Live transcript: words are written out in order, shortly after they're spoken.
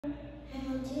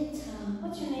Hello, teacher.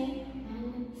 What's your name? My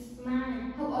name is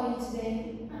Mai. How are you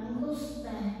today? I'm good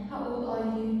today. How old are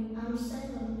you? I'm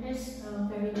 7 years old. Oh,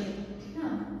 very good.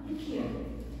 Now, look here.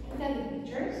 Look at the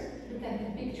pictures. Look at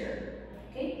the picture.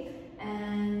 Okay?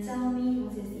 And tell me,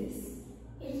 what is this?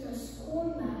 It's a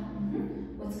school bag.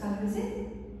 What color is it?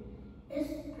 It's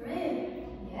red.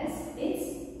 Yes,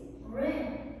 it's Red.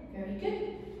 very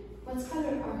good. What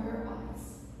color are her eyes?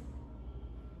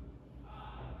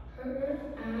 Her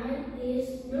eye is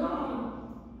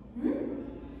brown.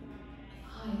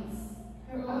 Eyes.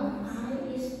 Her Her eyes. eye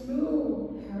is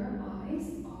blue. Her eyes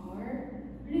are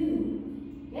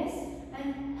blue. Yes?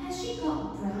 And has she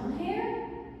got brown hair?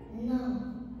 No.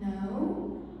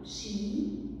 No,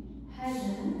 she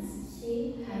hasn't.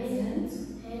 She Hasn't.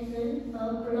 hasn't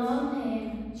a blonde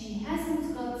hair. She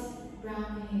hasn't got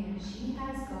brown hair. She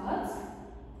has got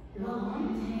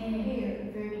blonde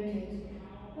hair. Very good.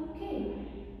 Okay.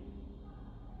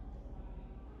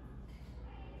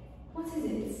 What is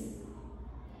it?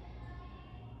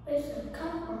 It's a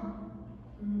copper.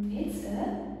 It's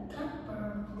a,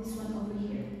 Copper. this one over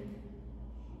here.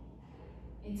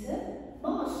 It's a,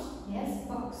 Box. yes,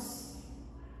 box.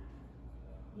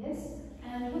 Yes,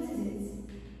 and what is it?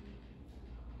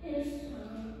 It's a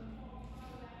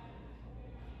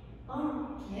bar.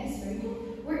 Yes, very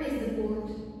good. Where is the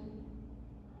board?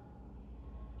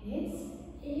 It's,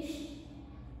 It's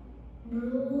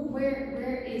blue.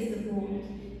 where is the board?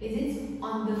 Is it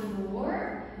on the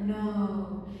floor?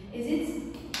 No. Is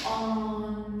it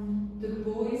on the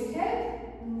boy's head?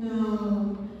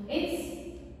 No.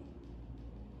 It's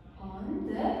on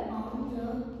the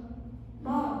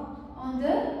Bar.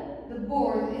 the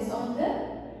board is on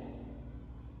the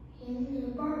In the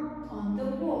bar. on the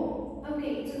wall.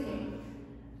 Okay, it's okay.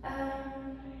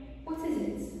 What is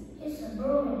it? It's a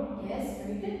blue. Yes,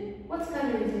 very good. What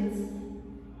color is it?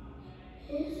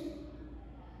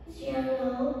 It's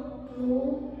yellow,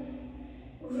 blue,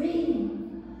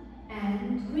 green,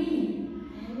 And green.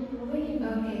 and green.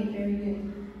 Okay, very good.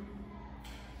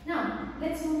 Now,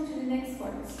 let's move to the next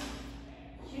cards.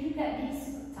 You look at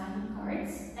these tiny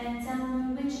cards and tell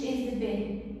me which is the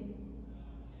bin.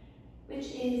 Which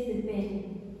is the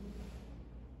bin?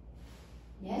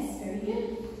 Yes, very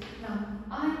good. Now,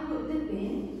 I put the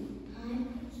bin I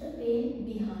put the bin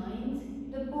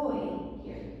behind the boy.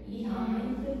 Here,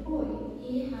 behind the boy.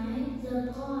 behind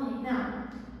the toy. Now,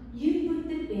 you put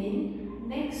the bin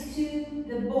next to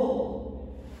the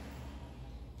ball.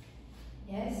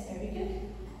 Yes, very good.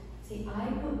 See, I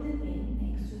put the bin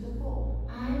next to the ball.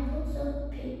 I put the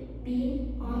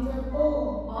bin on the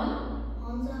ball.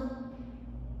 On the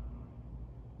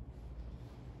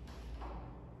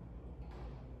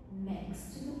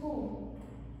Next to the ball.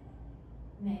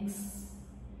 Next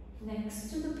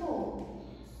to the ball.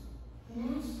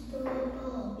 next to the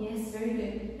ball. Yes, very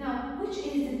good. Now, which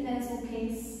is the pencil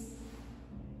case?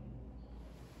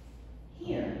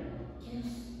 Here. Yes,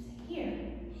 Here.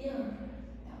 here.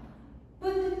 Now,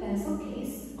 put the pencil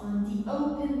case on the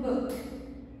open book.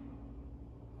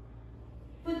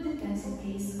 Put the pencil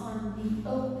case on the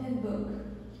open book.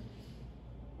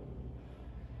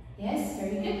 Yes,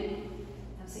 very good.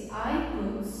 Now say I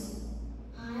put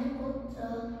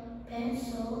the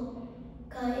pencil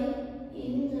case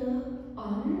in the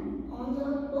on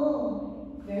the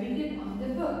ball. very good, on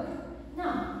the book.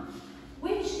 Now,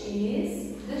 which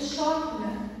is the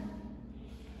sharpener?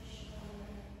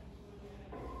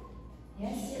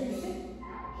 Yes, very good.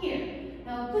 Here.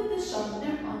 Now put the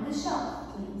sharpener on the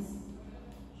shelf, please.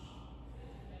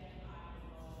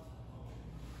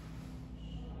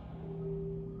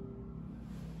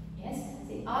 Yes,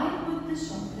 say I put the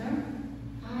sharpener.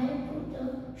 I put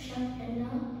the sharpener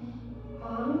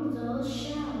on the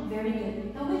shelf. Very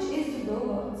good. Now which is the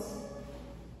robots?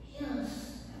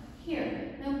 Yes,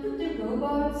 Here. Now put the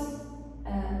robots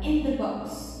in the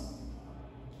box.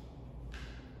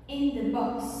 In the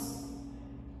box.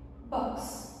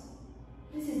 Box.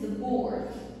 This is the board.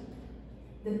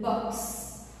 The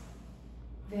box.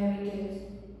 Very good.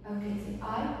 Okay, so I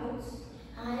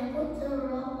put the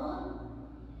robot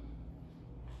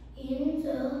in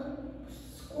the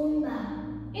school bag.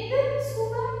 in the school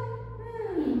bag.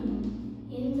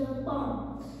 In the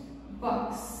box.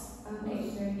 Box. Okay,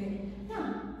 very good.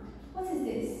 Now, what is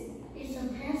this? It's a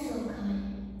pencil kind.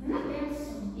 A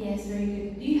pencil. Yes, very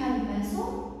good. Do you have a pencil?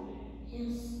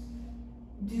 Yes.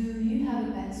 Do you have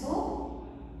a pencil?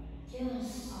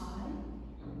 Yes.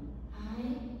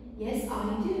 Yes, I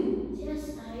do.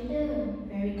 Yes, I do.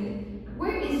 Very good.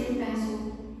 Where is your pencil?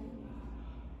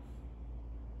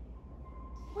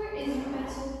 Where is your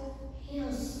pencil?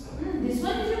 Yes. This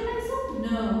one is your pencil?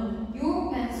 No.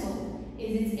 Your pencil.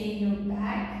 Is it in your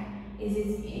bag? Is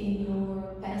it in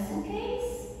your pencil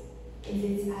case?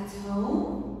 Is it at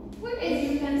home? Where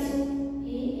is your pencil?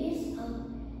 It is a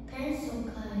pencil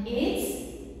case.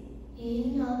 It's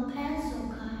In a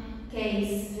pencil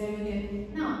case. Very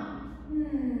good. Now,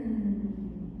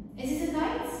 is it a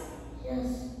kite?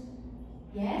 Yes.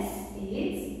 Yes, it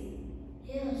is.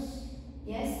 Yes.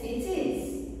 Yes, it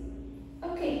is.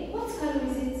 Okay, what color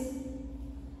is it?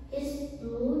 It's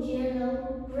blue,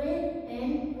 yellow, red,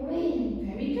 and green.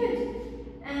 Very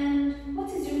good. And what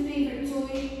is your favorite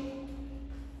toy?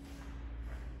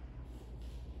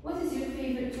 What is your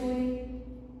favorite toy?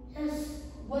 Yes.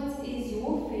 What is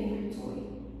your favorite toy?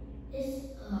 It's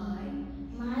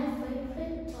Mine. my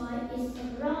favorite toy is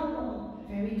a robot.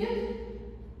 Very good.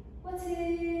 What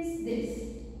is this?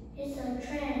 It's a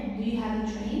train. Do you have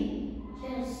a train?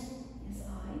 Yes. Yes,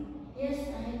 I. Yes,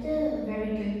 I do.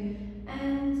 Very good.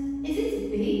 And is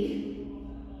it big?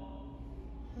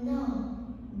 No.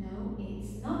 No,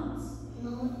 it's not.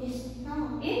 No, it's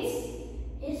not.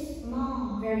 It's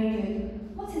small. very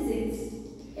good. What is it?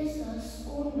 It's a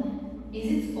snowman.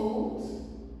 Is it old?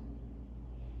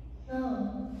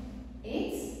 No.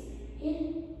 It's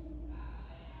It's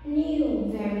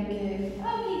new. very good.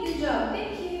 Okay, good job.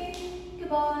 Thank you.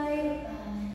 Goodbye.